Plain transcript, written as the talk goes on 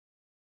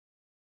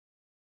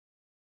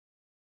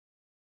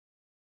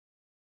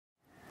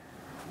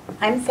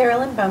I'm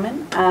Lynne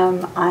Bowman.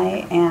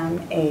 I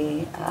am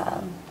a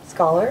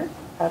scholar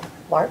of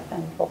LARP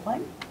and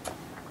role-playing.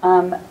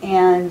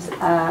 And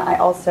I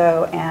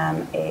also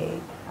am a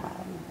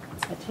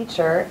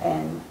teacher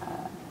in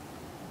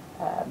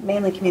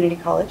mainly community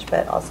college,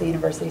 but also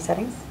university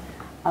settings.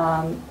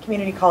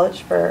 Community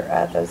college,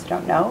 for those who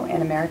don't know,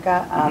 in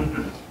America,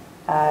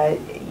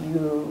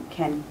 you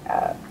can,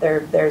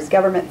 there's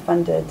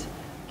government-funded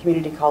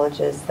community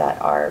colleges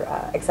that are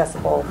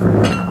accessible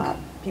for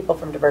people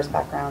from diverse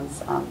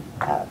backgrounds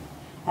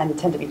and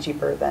tend to be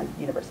cheaper than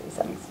university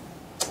settings.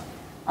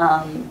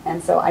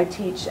 And so I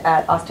teach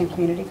at Austin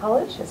Community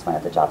College. It's one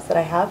of the jobs that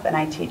I have, and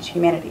I teach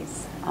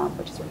humanities,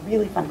 which is a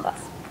really fun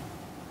class.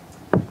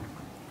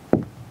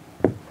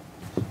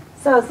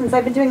 So since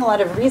I've been doing a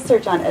lot of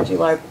research on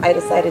Edu-larp, I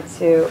decided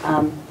to,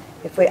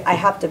 I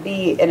have to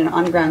be in an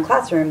on-ground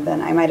classroom,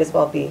 then I might as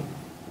well be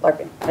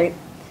LARPing, right?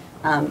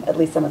 At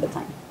least some of the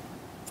time.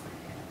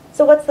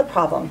 So what's the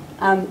problem?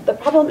 The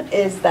problem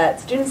is that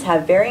students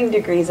have varying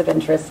degrees of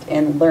interest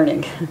in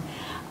learning,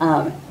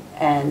 and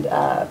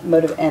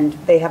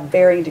they have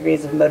varying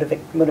degrees of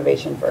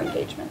motivation for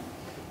engagement.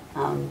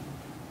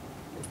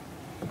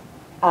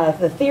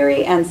 The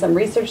theory and some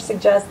research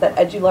suggests that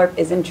Edu-larp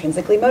is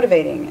intrinsically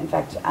motivating. In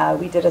fact,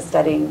 we did a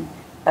study,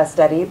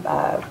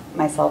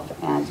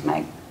 myself and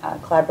my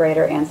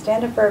collaborator Ann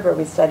Standiford, where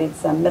we studied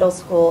some middle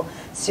school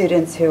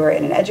students who are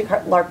in an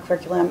Edu-larp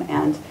curriculum,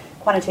 and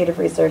quantitative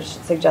research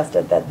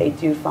suggested that they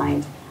do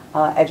find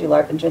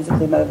Edu-larp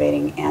intrinsically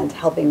motivating and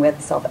helping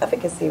with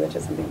self-efficacy, which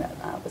is something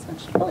that was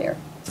mentioned earlier,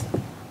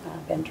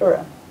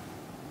 Ventura.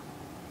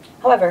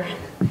 However,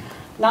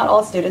 not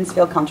all students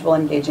feel comfortable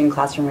engaging in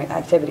classroom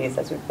activities,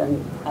 as we've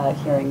been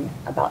hearing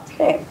about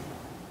today.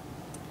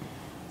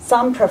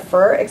 Some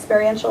prefer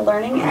experiential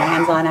learning and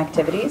hands-on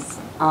activities,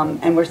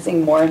 and we're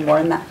seeing more and more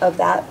of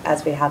that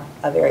as we have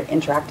a very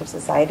interactive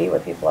society where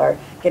people are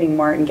getting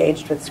more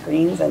engaged with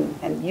screens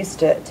and used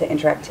to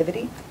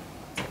interactivity.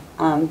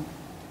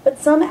 But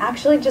some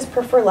actually just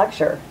prefer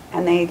lecture,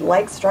 and they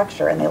like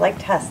structure, and they like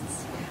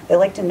tests. They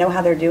like to know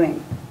how they're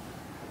doing,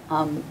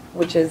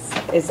 which is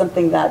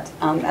something that,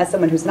 as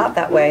someone who's not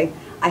that way,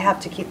 I have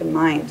to keep in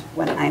mind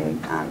when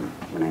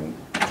I'm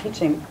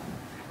teaching.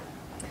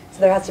 So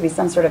there has to be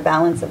some sort of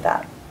balance of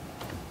that.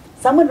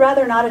 Some would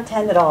rather not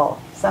attend at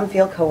all. Some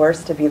feel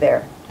coerced to be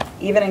there,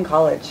 even in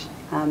college.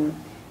 Some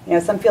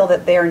feel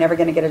that they are never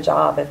going to get a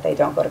job if they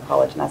don't go to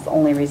college, and that's the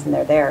only reason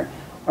they're there.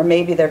 Or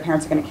maybe their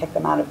parents are going to kick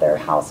them out of their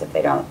house if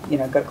they don't,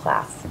 go to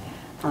class.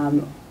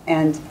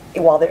 And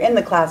while they're in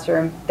the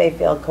classroom, they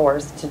feel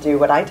coerced to do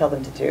what I tell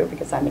them to do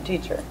because I'm a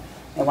teacher.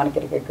 They want to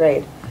get a good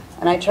grade.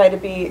 And I try to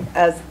be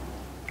as,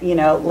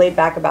 laid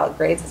back about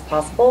grades as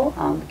possible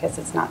because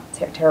it's not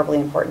terribly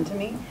important to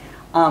me.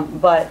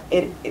 But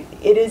it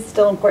is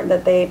still important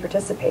that they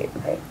participate,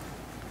 right?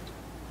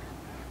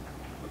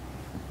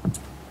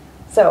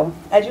 So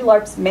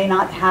Edu-larps may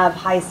not have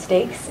high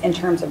stakes in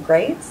terms of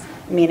grades,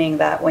 meaning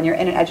that when you're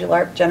in an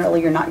Edu-larp,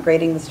 generally you're not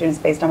grading the students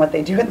based on what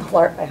they do in the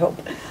LARP, I hope.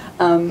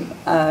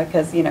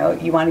 Because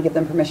you want to give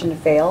them permission to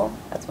fail.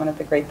 That's one of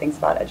the great things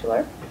about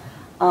Edu-larp.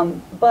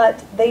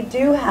 But they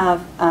do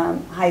have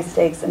high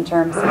stakes in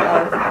terms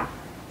of,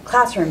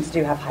 classrooms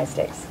do have high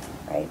stakes,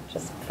 right?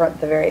 Just for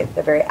the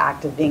very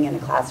act of being in a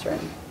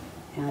classroom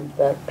and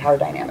the power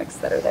dynamics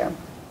that are there.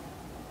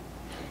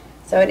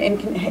 So an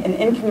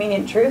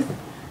inconvenient truth,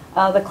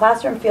 the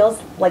classroom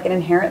feels like an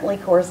inherently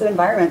coercive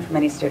environment for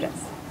many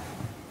students.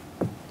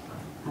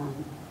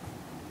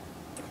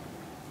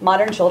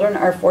 Modern children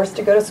are forced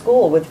to go to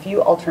school with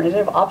few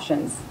alternative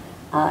options.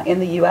 In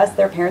the US,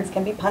 their parents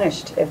can be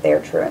punished if they are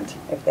truant,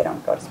 if they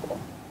don't go to school.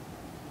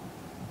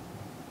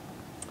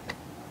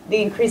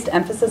 The increased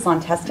emphasis on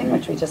testing,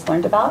 which we just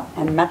learned about,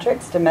 and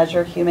metrics to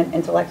measure human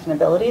intellect and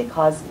ability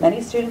cause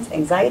many students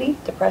anxiety,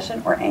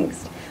 depression, or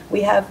angst.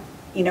 We have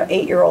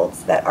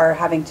 8-year-olds that are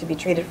having to be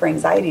treated for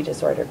anxiety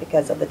disorder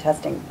because of the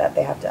testing that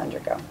they have to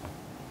undergo.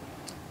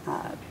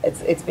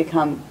 It's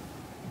become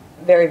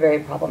very, very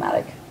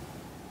problematic.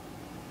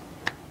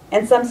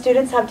 And some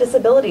students have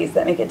disabilities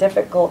that make it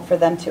difficult for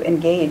them to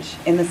engage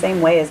in the same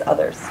way as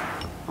others,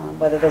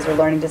 whether those are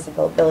learning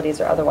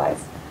disabilities or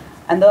otherwise.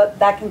 And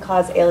that can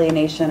cause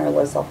alienation or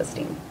low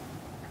self-esteem.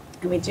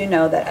 And we do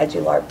know that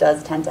Edu-larp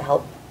does tend to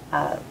help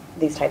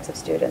these types of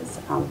students.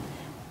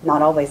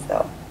 Not always,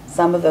 though.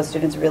 Some of those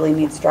students really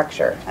need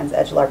structure, and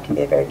Edu-larp can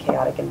be a very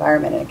chaotic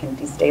environment, and it can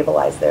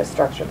destabilize their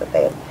structure that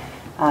they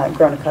have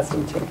grown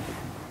accustomed to.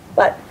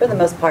 But for the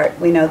most part,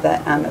 we know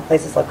that at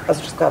places like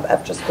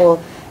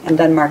Efterskole in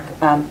Denmark,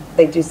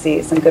 they do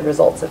see some good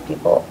results of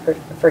people,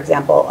 for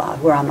example,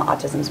 who are on the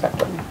autism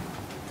spectrum.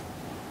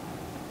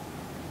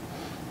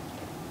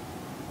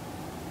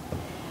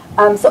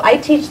 So I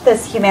teach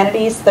this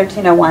Humanities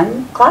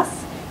 1301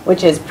 class,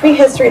 which is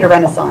prehistory to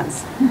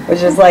Renaissance,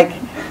 which is like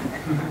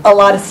a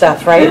lot of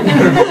stuff, right?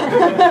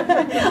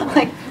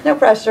 Like, no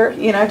pressure,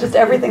 just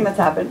everything that's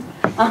happened.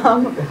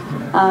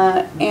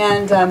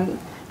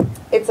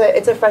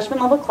 It's a freshman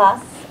level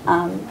class,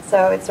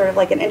 so it's sort of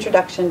like an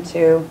introduction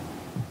to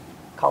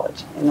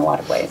college in a lot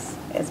of ways,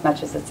 as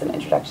much as it's an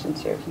introduction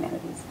to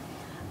humanities.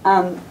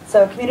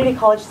 So community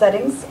college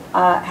settings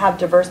have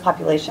diverse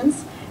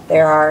populations.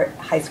 There are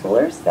high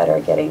schoolers that are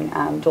getting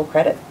dual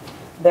credit.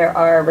 There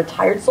are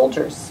retired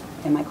soldiers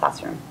in my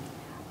classroom.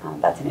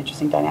 That's an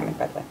interesting dynamic,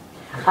 by the way.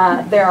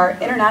 There are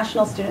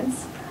international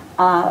students,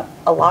 a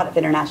lot of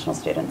international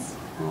students,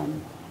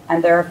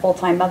 and there are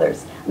full-time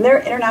mothers. And there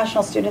are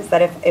international students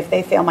that if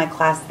they fail my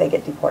class, they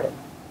get deported.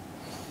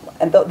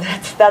 And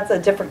that's a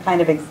different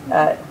kind of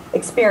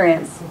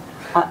experience.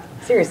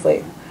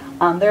 Seriously,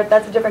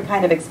 that's a different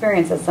kind of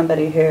experience as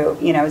somebody who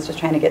is just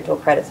trying to get dual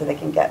credit so they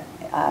can get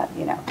out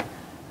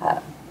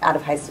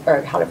of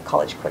out of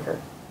college quicker.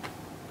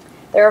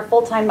 There are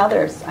full-time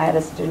mothers. I had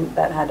a student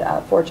that had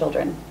 4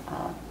 children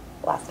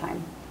last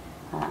time,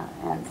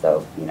 and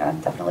so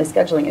definitely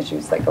scheduling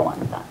issues that go on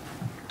with that,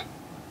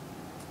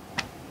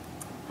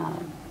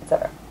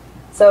 etc.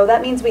 So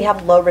that means we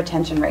have low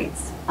retention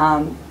rates.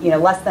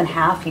 Less than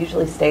half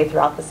usually stay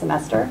throughout the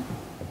semester.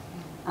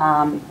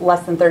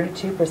 Less than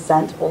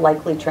 32% will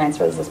likely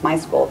transfer. This is my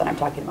school that I'm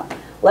talking about.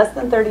 Less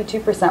than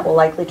 32% will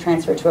likely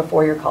transfer to a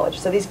 4-year college.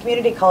 So these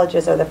community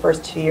colleges are the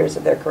first 2 years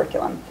of their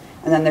curriculum,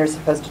 and then they're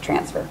supposed to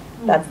transfer.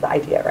 That's the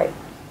idea, right?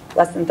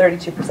 Less than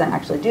 32%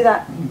 actually do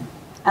that,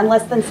 and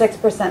less than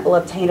 6% will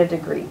obtain a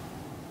degree.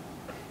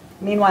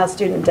 Meanwhile,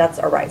 student debts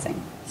are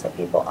rising. So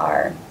people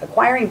are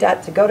acquiring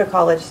debt to go to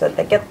college so that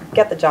they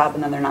get the job,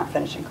 and then they're not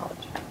finishing college.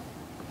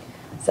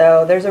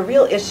 So there's a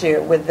real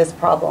issue with this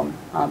problem,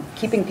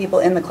 keeping people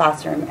in the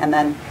classroom and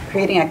then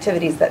creating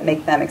activities that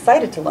make them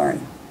excited to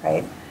learn,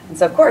 right? And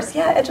so, of course,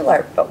 yeah,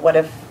 Edu-larp, but what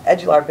if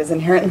Edu-larp is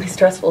inherently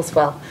stressful as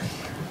well?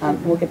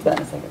 We'll get to that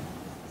in a second.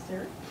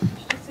 Sir, you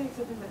should just say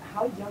something about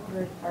how young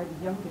are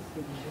the youngest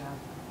students you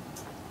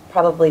have?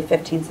 Probably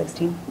 15,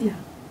 16. Yeah.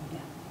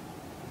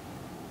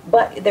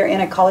 But they're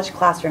in a college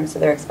classroom, so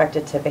they're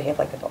expected to behave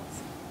like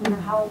adults. And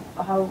how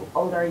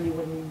old are you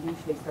when you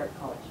usually start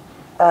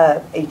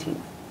college? 18.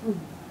 Mm-hmm.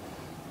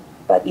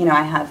 But,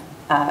 I have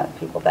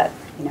people that,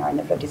 are in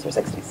their 50s or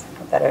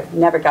 60s that have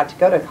never got to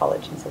go to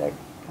college, and so they're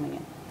coming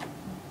in.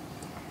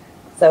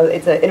 So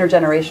it's an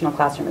intergenerational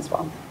classroom as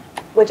well,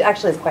 which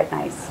actually is quite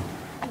nice.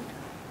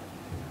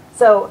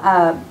 So,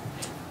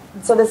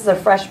 so this is a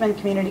freshman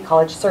community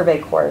college survey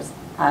course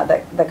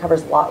that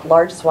covers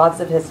large swaths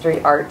of history,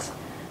 art,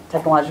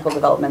 technological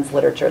developments,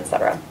 literature,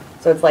 etc.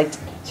 So it's like,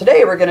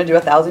 today we're going to do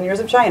 1,000 years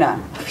of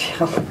China.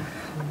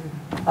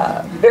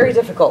 Very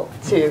difficult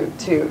to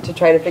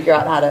try to figure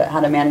out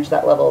how to manage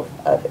that level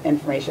of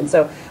information.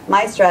 So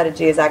my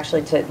strategy is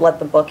actually to let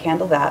the book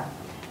handle that,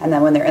 and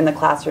then when they're in the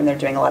classroom, they're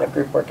doing a lot of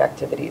group work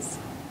activities.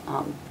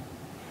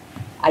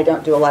 I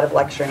don't do a lot of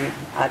lecturing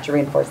to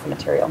reinforce the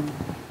material,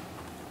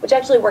 which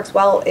actually works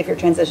well if you're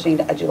transitioning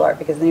to Edu-larp,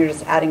 because then you're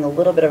just adding a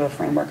little bit of a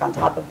framework on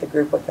top of the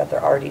group work that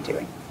they're already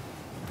doing.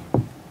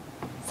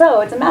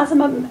 So it's a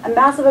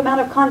massive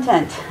amount of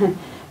content.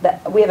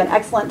 We have an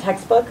excellent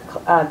textbook,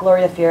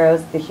 Gloria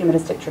Fierro's The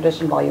Humanistic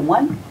Tradition, Volume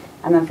 1.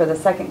 And then for the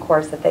second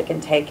course that they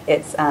can take,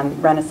 it's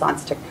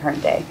Renaissance to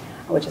Current Day,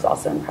 which is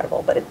also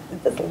incredible. But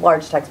it's a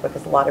large textbook.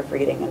 It's a lot of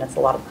reading, and it's a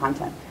lot of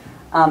content.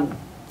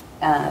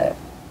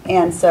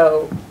 And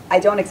so I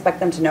don't expect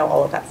them to know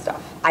all of that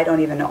stuff. I don't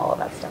even know all of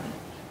that stuff.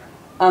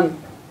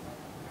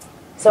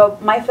 So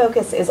my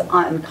focus is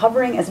on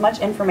covering as much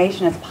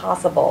information as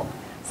possible.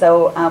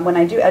 So when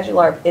I do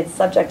Edu-larp, it's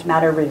subject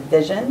matter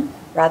revision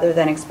rather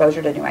than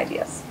exposure to new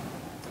ideas.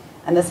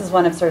 And this is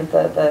one of sort of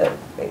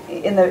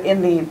in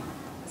the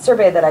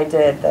survey that I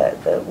did,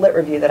 the lit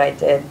review that I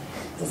did,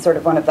 this is sort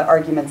of one of the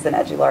arguments in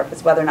Edu-larp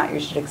is whether or not you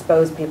should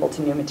expose people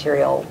to new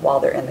material while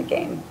they're in the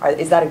game.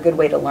 Is that a good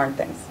way to learn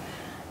things?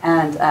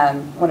 And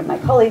one of my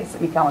colleagues,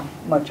 Mikhail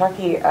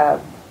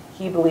Mocharki,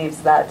 he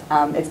believes that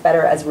it's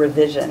better as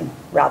revision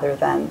rather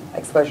than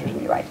exposure to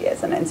new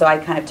ideas. And so I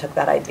kind of took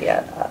that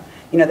idea.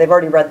 They've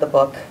already read the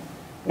book.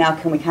 Now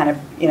can we kind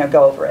of,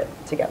 go over it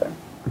together?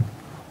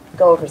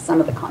 Go over some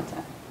of the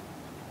content.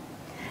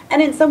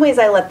 And in some ways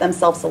I let them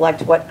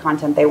self-select what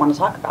content they want to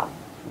talk about.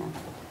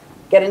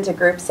 Get into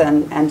groups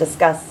and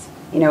discuss,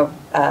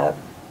 5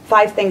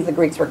 things the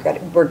Greeks were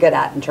good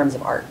at in terms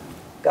of art.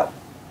 Go.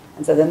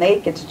 And so then they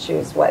get to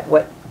choose what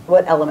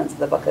elements of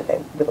the book that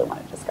they really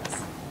want to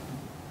discuss.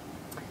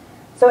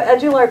 So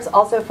Edu-larps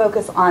also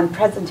focus on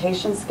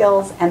presentation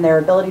skills and their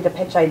ability to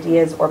pitch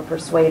ideas or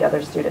persuade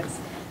other students.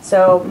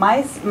 So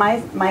my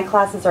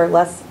classes are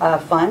less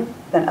fun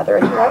than other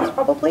Edu-larps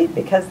probably,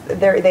 because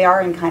they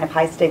are in kind of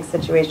high stakes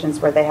situations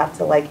where they have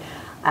to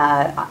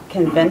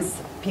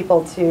convince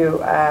people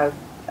to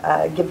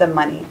give them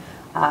money,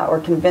 or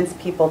convince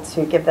people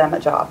to give them a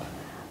job,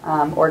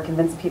 or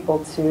convince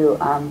people to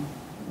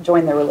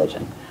join their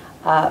religion.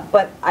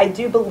 But I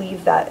do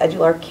believe that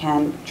Edu-larp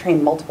can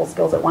train multiple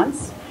skills at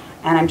once.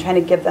 And I'm trying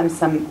to give them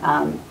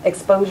some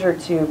exposure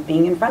to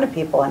being in front of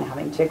people and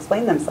having to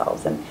explain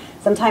themselves. And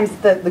sometimes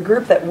the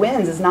group that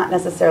wins is not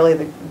necessarily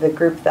the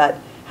group that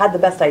had the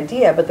best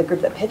idea, but the group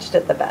that pitched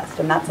it the best.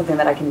 And that's something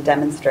that I can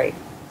demonstrate.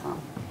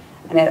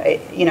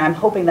 I'm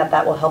hoping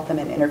that will help them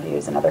in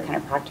interviews and other kind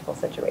of practical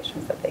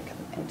situations that they come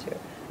into.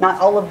 Not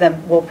all of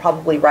them will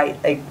probably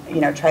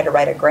try to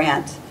write a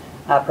grant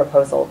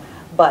proposal,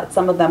 but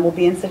some of them will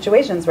be in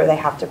situations where they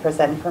have to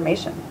present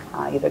information,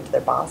 either to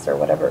their boss or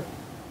whatever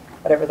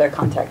their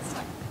context.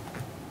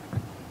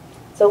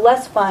 So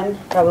less fun,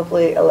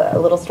 probably a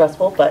little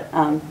stressful, but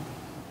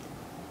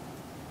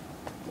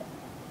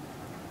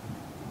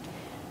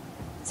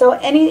so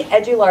any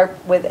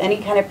Edu-larp with any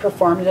kind of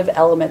performative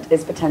element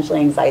is potentially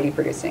anxiety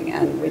producing,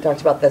 and we talked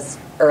about this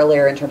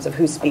earlier in terms of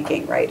who's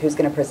speaking, right? Who's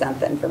going to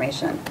present the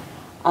information.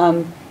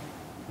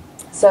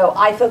 So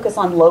I focus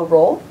on low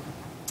role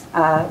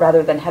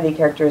rather than heavy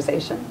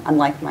characterization,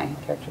 unlike my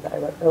character that I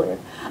wrote earlier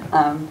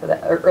for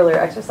the earlier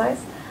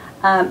exercise.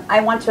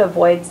 I want to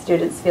avoid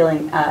students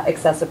feeling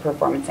excessive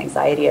performance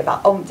anxiety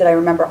about, oh, did I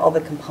remember all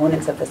the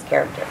components of this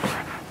character?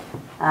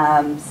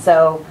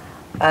 So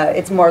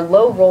it's more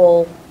low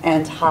role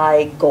and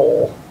high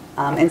goal.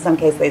 In some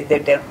cases,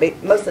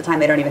 most of the time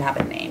they don't even have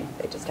a name.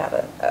 They just have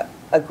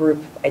a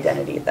group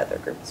identity that their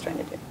group is trying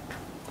to do.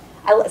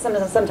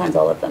 Sometimes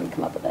I'll let them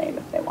come up with a name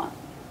if they want.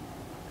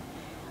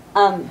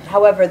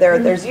 However,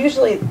 there's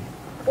usually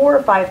 4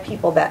 or 5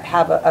 people that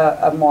have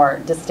a more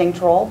distinct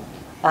role,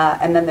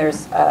 and then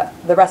there's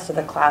the rest of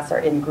the class are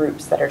in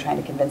groups that are trying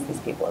to convince these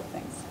people of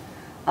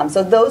things.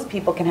 So those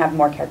people can have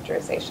more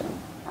characterization,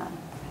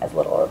 as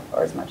little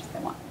or as much as they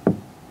want.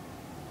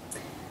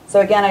 So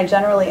again, I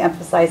generally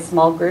emphasize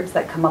small groups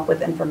that come up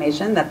with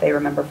information that they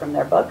remember from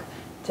their book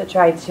to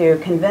try to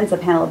convince a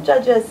panel of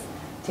judges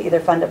to either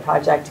fund a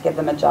project, give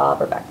them a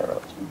job, or back their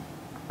religion,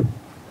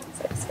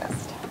 as I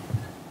discussed.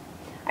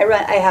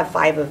 I have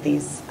 5 of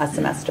these a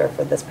semester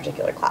for this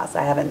particular class.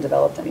 I haven't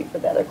developed any for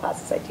the other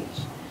classes I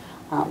teach.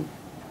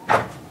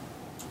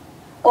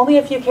 Only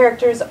a few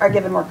characters are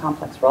given more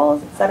complex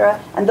roles,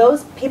 etc., and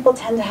those people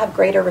tend to have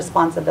greater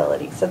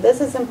responsibility. So this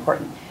is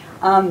important.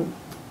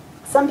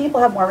 Some people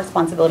have more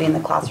responsibility in the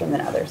classroom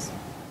than others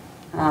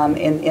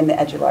in the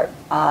Edu-larp.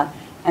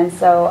 And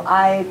so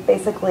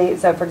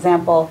so for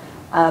example,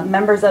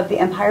 members of the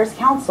Empire's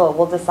Council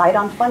will decide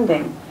on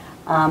funding,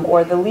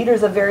 or the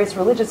leaders of various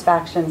religious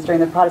factions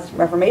during the Protestant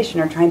Reformation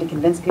are trying to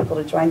convince people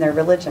to join their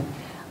religion.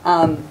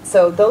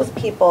 So those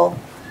people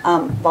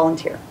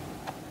volunteer.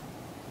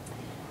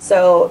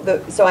 So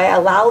I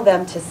allow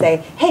them to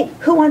say, hey,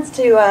 who wants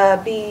to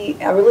be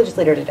a religious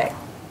leader today?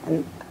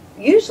 And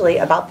usually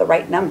about the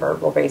right number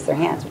will raise their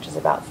hands, which is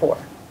about 4.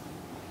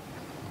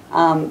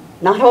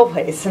 Not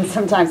always, and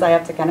sometimes I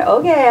have to kind of,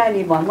 okay, I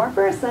need one more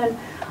person.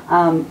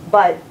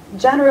 But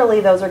generally,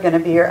 those are going to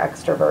be your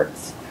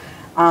extroverts.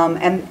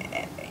 And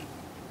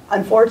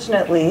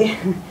unfortunately,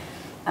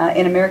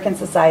 in American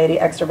society,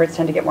 extroverts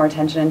tend to get more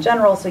attention in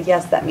general, so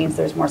yes, that means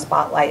there's more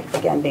spotlight,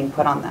 again, being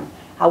put on them.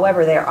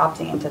 However, they are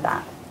opting into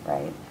that,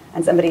 right?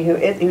 And somebody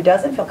who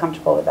doesn't feel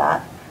comfortable with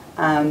that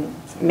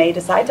may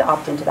decide to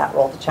opt into that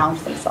role to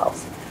challenge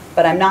themselves.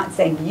 But I'm not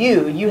saying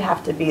you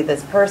have to be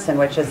this person,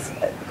 which is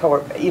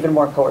even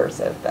more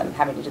coercive than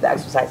having to do the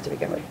exercise to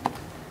begin with.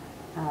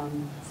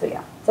 So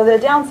yeah. So the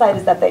downside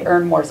is that they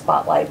earn more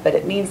spotlight, but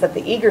it means that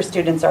the eager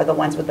students are the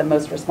ones with the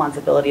most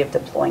responsibility of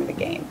deploying the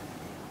game,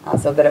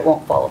 so that it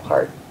won't fall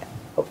apart,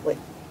 hopefully.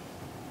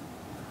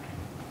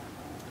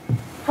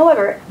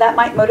 However, that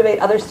might motivate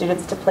other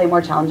students to play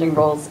more challenging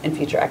roles in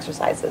future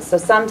exercises. So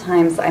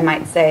sometimes I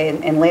might say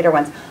in later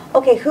ones,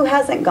 okay, who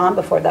hasn't gone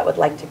before that would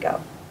like to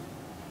go?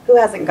 Who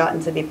hasn't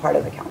gotten to be part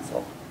of the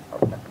council? Or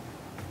whatever.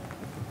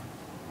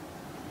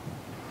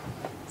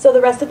 So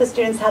the rest of the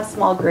students have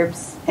small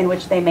groups in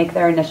which they make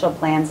their initial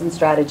plans and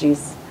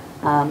strategies,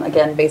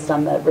 again, based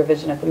on the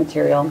revision of the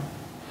material.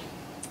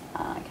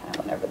 I kind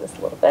of went over this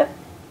a little bit.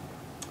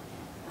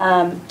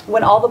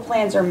 When all the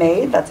plans are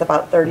made, that's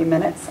about 30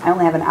 minutes. I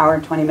only have an hour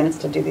and 20 minutes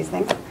to do these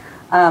things.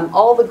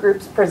 All the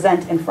groups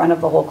present in front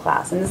of the whole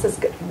class. And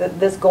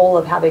this goal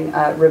of having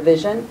a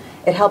revision,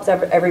 it helps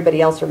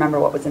everybody else remember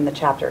what was in the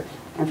chapter.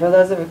 And for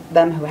those of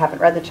them who haven't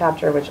read the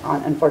chapter, which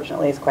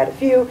unfortunately is quite a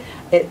few,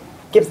 it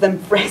gives them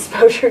free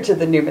exposure to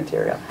the new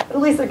material. But at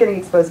least they're getting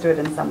exposed to it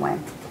in some way.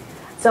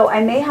 So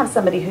I may have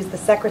somebody who's the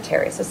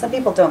secretary. So some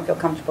people don't feel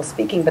comfortable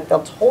speaking, but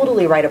they'll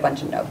totally write a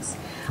bunch of notes.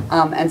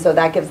 And so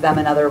that gives them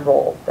another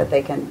role that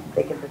they can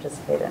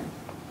participate in.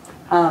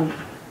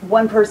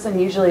 One person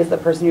usually is the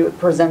person who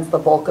presents the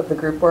bulk of the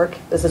group work.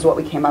 This is what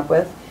we came up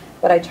with.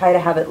 But I try to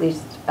have at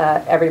least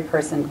every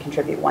person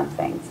contribute one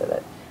thing so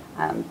that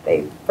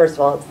first of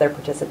all, it's their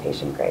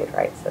participation grade,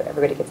 right? So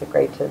everybody gets a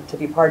grade to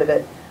be part of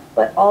it.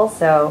 But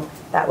also,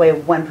 that way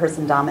one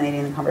person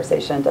dominating the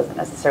conversation doesn't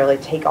necessarily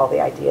take all the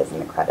ideas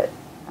and the credit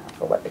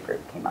for what the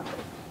group came up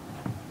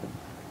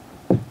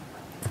with.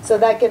 So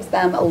that gives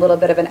them a little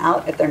bit of an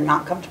out. If they're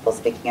not comfortable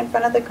speaking in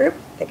front of the group,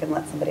 they can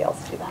let somebody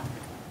else do that.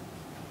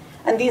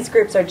 And these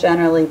groups are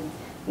generally,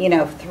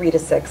 3 to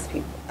 6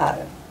 people,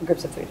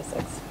 groups of 3 to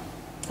 6.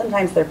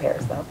 Sometimes they're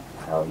pairs, though.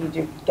 So you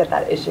do get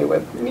that issue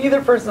with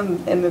neither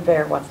person in the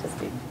pair wants to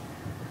speak.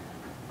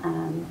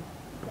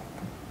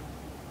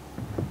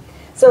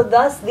 So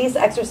thus, these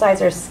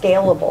exercises are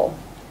scalable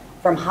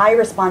from high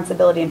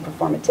responsibility and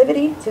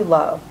performativity to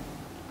low,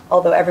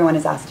 although everyone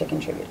is asked to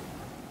contribute.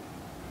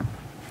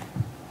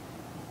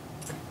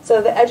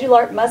 So the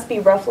Edu-larp must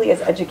be roughly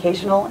as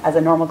educational as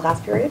a normal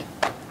class period,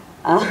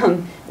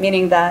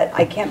 meaning that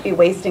I can't be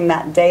wasting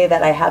that day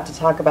that I have to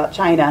talk about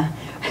China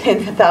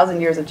in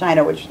 1,000 years of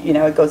China, which, you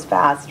know, it goes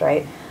fast,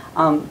 right?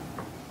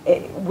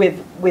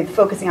 With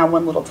focusing on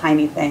one little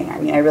tiny thing. I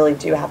mean, I really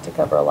do have to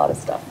cover a lot of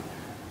stuff.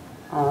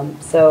 A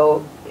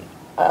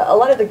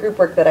lot of the group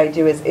work that I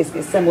do is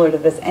similar to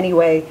this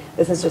anyway.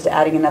 This is just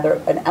adding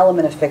an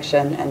element of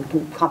fiction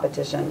and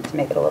competition to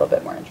make it a little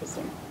bit more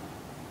interesting.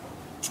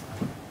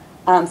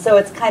 So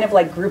it's kind of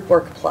like group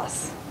work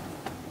plus,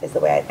 is the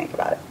way I think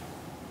about it.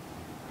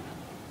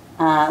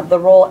 The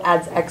role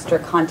adds extra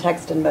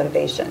context and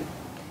motivation.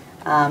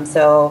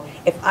 So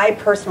if I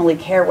personally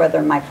care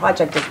whether my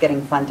project is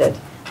getting funded,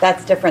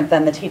 that's different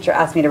than the teacher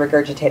asked me to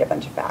regurgitate a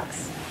bunch of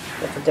facts.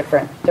 It's a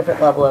different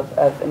level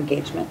of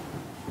engagement.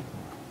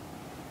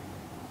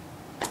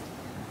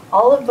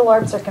 All of the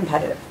LARPs are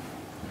competitive,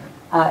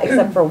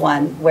 except for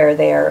one where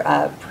they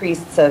are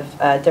priests of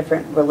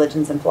different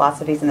religions and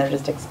philosophies, and they're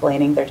just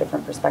explaining their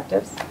different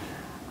perspectives.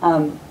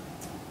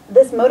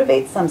 This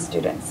motivates some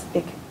students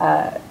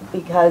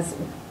because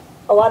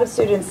a lot of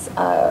students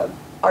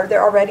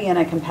they're already in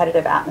a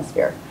competitive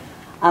atmosphere.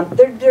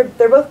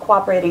 They're both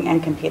cooperating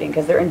and competing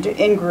because they're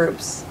in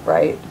groups,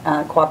 right?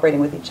 Cooperating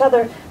with each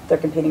other, they're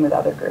competing with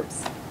other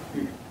groups.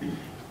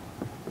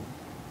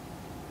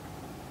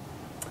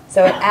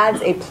 So it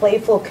adds a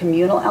playful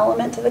communal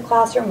element to the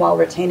classroom while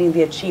retaining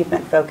the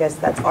achievement focus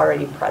that's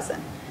already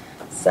present.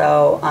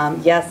 So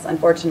yes,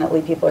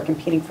 unfortunately, people are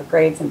competing for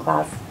grades in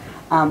class,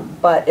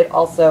 but it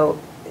also,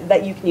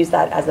 that you can use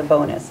that as a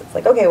bonus. It's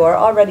like, okay, we're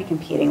already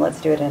competing,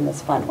 let's do it in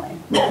this fun way.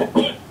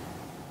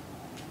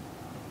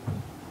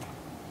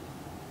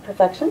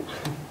 Perfection?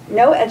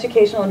 No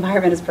educational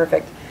environment is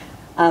perfect.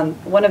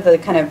 One of the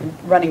kind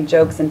of running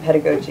jokes in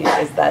pedagogy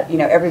is that, you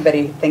know,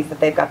 everybody thinks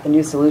that they've got the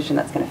new solution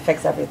that's going to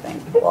fix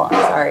everything. Well,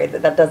 I'm sorry,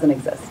 that doesn't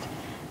exist.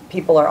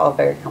 People are all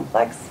very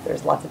complex.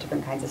 There's lots of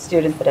different kinds of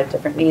students that have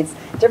different needs.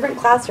 Different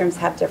classrooms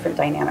have different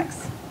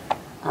dynamics.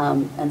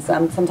 And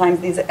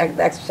sometimes these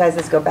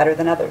exercises go better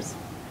than others.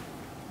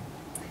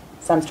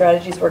 Some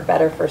strategies work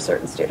better for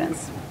certain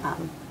students.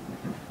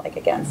 Like,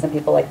 again, some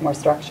people like more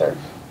structure.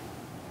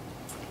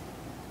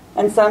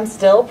 And some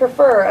still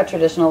prefer a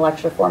traditional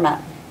lecture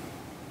format.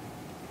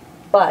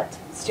 But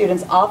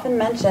students often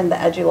mention the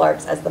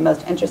Edu-larps as the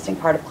most interesting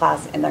part of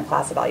class in their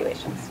class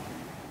evaluations,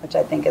 which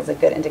I think is a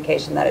good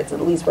indication that it's at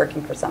least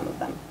working for some of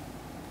them.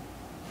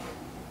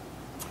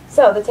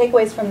 So the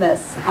takeaways from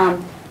this,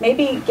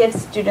 maybe give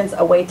students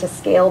a way to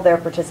scale their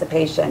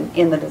participation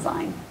in the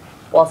design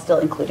while still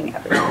including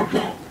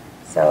everyone.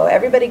 So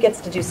everybody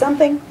gets to do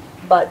something,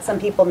 but some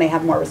people may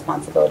have more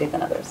responsibility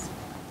than others.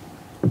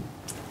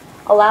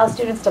 Allow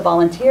students to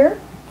volunteer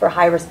for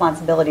high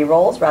responsibility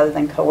roles rather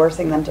than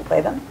coercing them to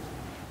play them.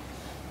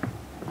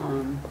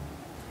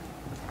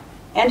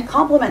 And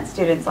compliment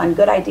students on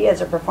good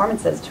ideas or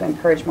performances to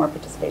encourage more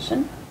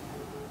participation.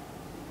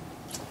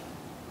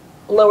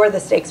 Lower the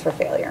stakes for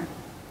failure.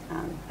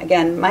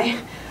 Again, my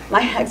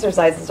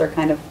exercises are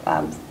kind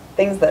of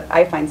things that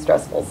I find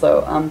stressful,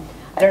 so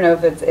I don't know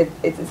if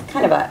it's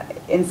kind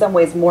of in some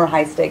ways more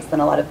high stakes than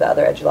a lot of the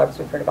other Edu-larps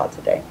we've heard about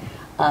today.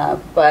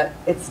 But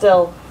it's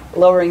still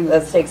lowering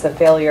the stakes of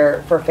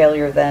failure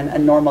than a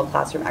normal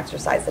classroom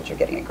exercise that you're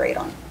getting a grade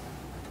on.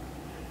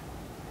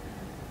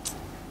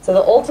 So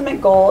the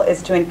ultimate goal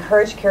is to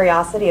encourage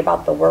curiosity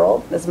about the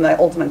world. This is my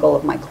ultimate goal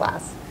of my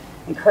class.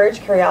 Encourage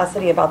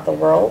curiosity about the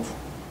world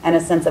and a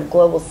sense of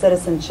global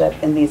citizenship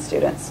in these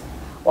students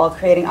while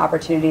creating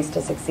opportunities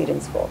to succeed in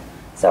school.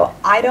 So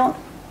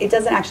it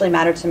doesn't actually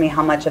matter to me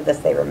how much of this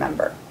they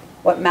remember.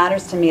 What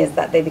matters to me is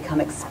that they become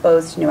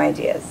exposed to new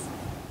ideas.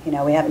 You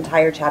know, we have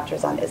entire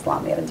chapters on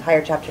Islam. We have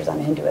entire chapters on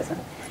Hinduism.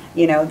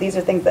 You know, these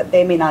are things that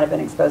they may not have been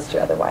exposed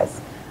to otherwise.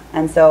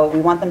 And so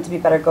we want them to be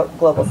better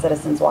global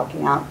citizens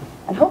walking out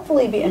and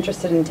hopefully be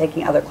interested in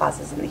taking other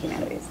classes in the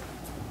humanities.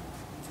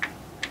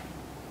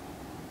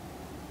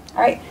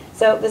 All right,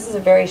 so this is a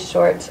very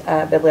short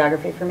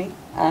bibliography for me,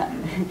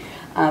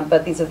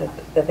 but these are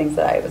the things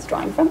that I was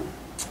drawing from.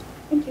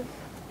 Thank you.